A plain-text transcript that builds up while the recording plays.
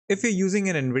if you're using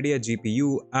an Nvidia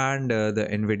GPU and the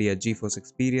Nvidia GeForce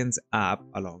Experience app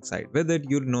alongside with it,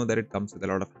 you'll know that it comes with a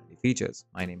lot of handy features.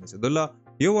 My name is Abdullah.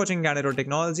 You're watching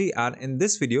Candid.Technology, and in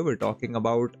this video, we're talking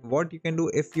about what you can do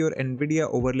if your Nvidia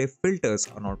overlay filters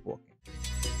are not working.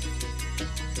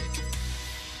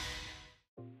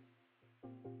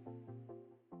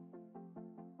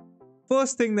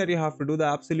 First thing that you have to do, the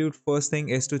absolute first thing,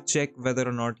 is to check whether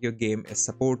or not your game is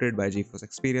supported by GeForce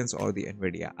Experience or the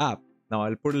Nvidia app. Now,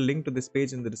 I'll put a link to this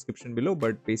page in the description below,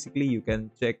 but basically you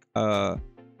can check,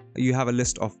 you have a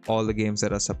list of all the games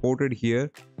that are supported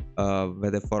here,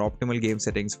 whether for optimal game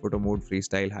settings, photo mode,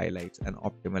 freestyle, highlights, and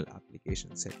optimal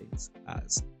application settings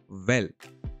as well.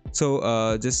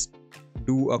 So just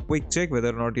do a quick check whether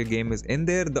or not your game is in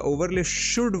there. The overlay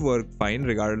should work fine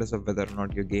regardless of whether or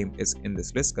not your game is in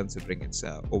this list, considering it's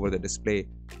over the display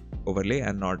overlay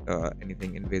and not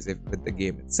anything invasive with the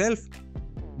game itself.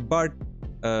 But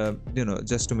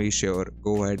just to make sure,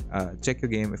 go ahead, check your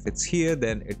game. If it's here,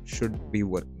 then it should be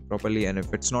working properly, and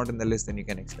if it's not in the list, then you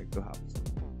can expect to have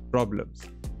problems.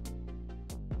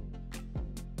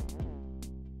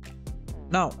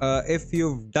 Now, if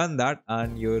you've done that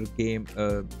and your game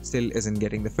still isn't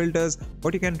getting the filters,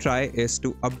 what you can try is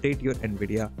to update your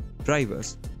Nvidia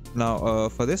drivers. Now,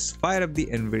 for this, fire up the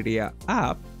Nvidia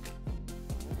app,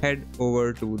 head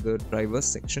over to the drivers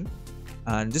section,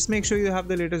 and just make sure you have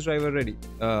the latest driver ready.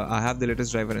 I have the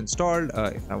latest driver installed.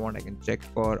 If I want, I can check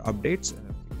for updates, and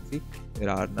as you can see, there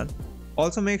are none.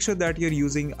 Also, make sure that you're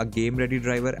using a game ready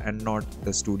driver and not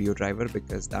the studio driver,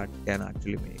 because that can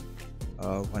actually make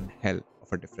one hell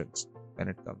of a difference when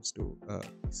it comes to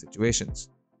situations.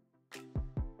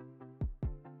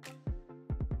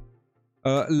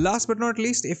 Last but not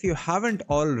least, if you haven't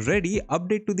already,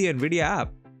 update to the Nvidia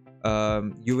app.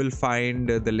 You will find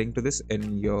the link to this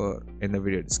in the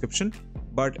video description.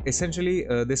 But essentially,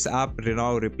 this app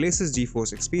now replaces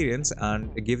GeForce Experience,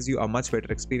 and it gives you a much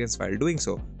better experience while doing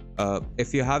so.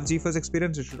 If you have GeForce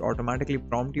Experience, it should automatically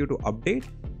prompt you to update,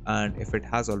 and if it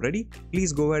has already,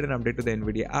 please go ahead and update to the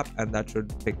Nvidia app, and that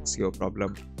should fix your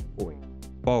problem going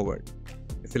forward.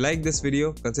 If you like this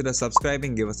video, consider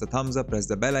subscribing, give us a thumbs up, press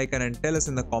the bell icon, and tell us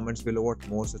in the comments below what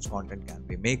more such content can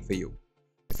we make for you.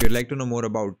 If you'd like to know more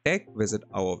about tech, visit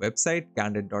our website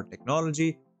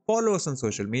Candid.Technology, follow us on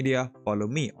social media, follow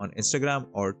me on Instagram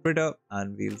or Twitter,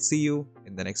 and we'll see you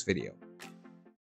in the next video.